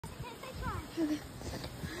I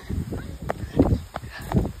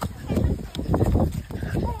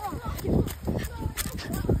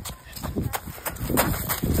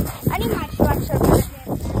need my sweatshirt.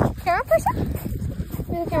 Can I push it?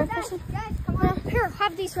 Can I push it? Guys, come on. Here,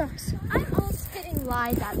 have these rocks. I'm all spitting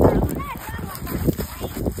lies at them.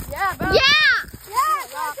 Yeah, bro. Yeah! Yeah,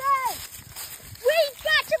 we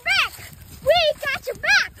got your back! We got your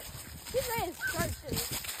back! He's ready to start shit.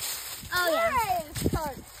 Oh, yeah.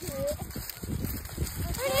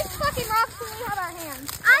 Look at these fucking rocks when we have our hands.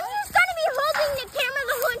 I'm just going to be holding the camera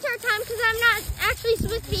the whole entire time because I'm not actually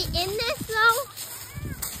supposed to be in this, though.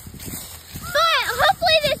 But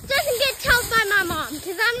hopefully this doesn't get told by my mom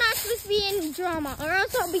because I'm not supposed to be in drama or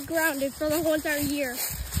else I'll be grounded for the whole entire year.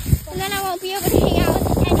 And then I won't be able to hang out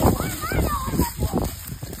with anyone.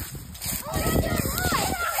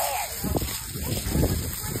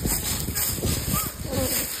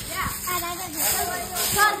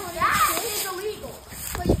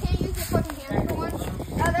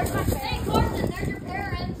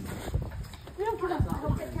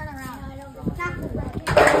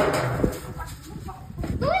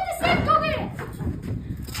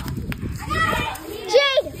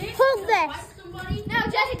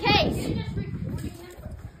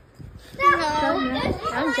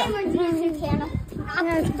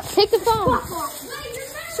 Take the phone.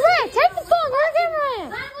 Swear, take the phone. Where's the cameraman?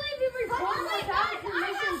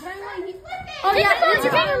 Oh yeah, it's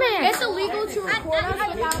your cameraman. It's illegal to record. I'm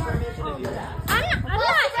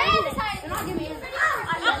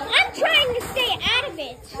trying to stay out of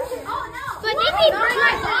it. But they keep